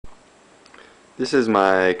This is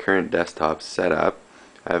my current desktop setup.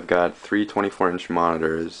 I've got three 24-inch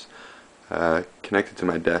monitors connected to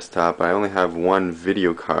my desktop. I only have one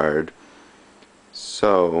video card.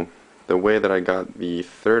 So the way that I got the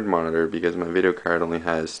third monitor, because my video card only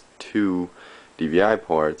has two DVI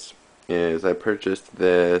ports, is I purchased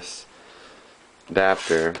this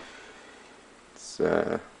adapter. It's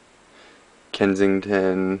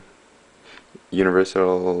Kensington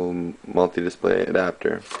universal multi-display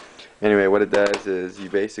adapter. Anyway, what it does is you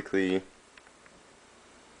basically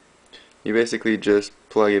just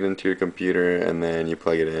plug it into your computer and then you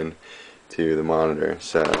plug it in to the monitor.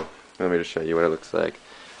 So let me just show you what it looks like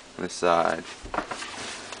on the side.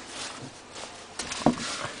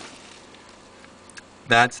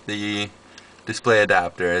 That's the display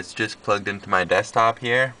adapter. It's just plugged into my desktop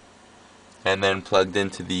here and then plugged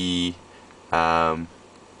into the my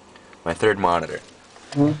third monitor.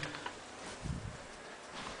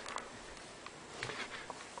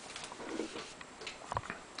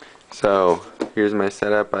 So here's my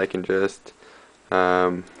setup. I can just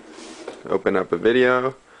open up a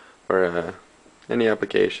video or any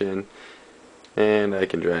application, and I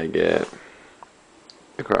can drag it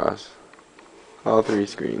across all three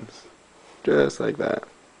screens, just like that.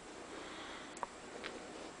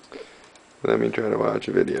 Let me try to watch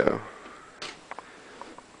a video.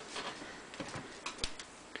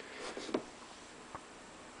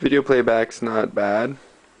 Video playback's not bad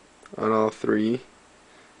on all three.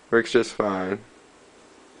 Works just fine.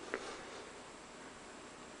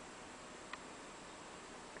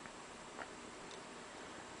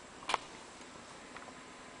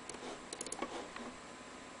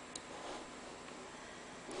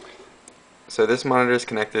 So this monitor is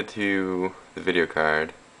connected to the video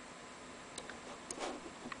card.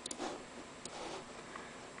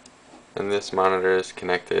 And this monitor is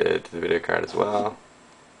connected to the video card as well.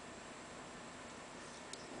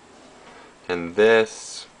 And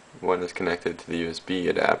this one is connected to the USB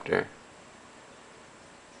adapter.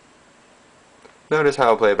 Notice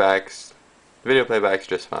how video playback's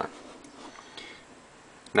just fine.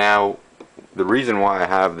 Now, the reason why I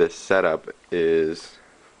have this setup is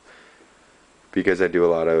because I do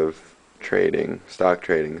a lot of trading, stock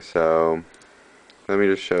trading. So let me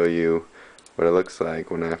just show you what it looks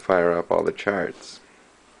like when I fire up all the charts.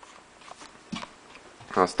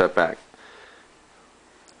 I'll step back.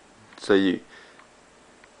 So you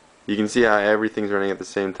can see how everything's running at the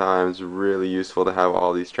same time. It's really useful to have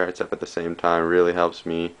all these charts up at the same time. It really helps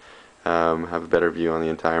me have a better view on the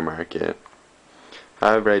entire market.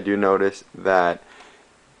 However, I do notice that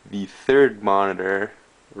the third monitor,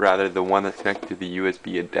 rather the one that's connected to the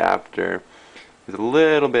USB adapter, is a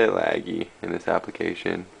little bit laggy in this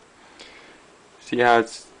application. See how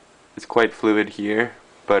it's quite fluid here,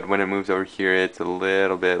 but when it moves over here it's a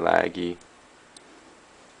little bit laggy.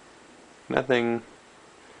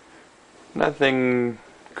 Nothing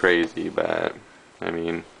crazy, but I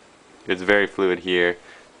mean, it's very fluid here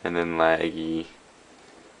and then laggy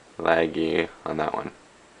on that one.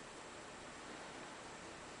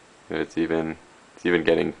 It's even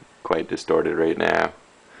getting quite distorted right now,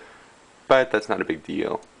 but that's not a big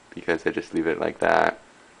deal because I just leave it like that.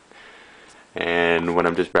 And when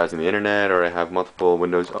I'm just browsing the internet or I have multiple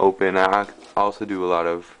windows open, I also do a lot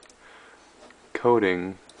of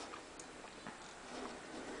coding.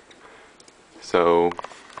 So,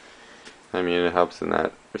 I mean, it helps in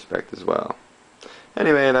that respect as well.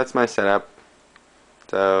 Anyway, that's my setup.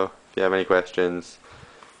 So, if you have any questions,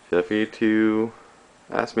 feel free to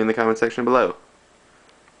ask me in the comment section below.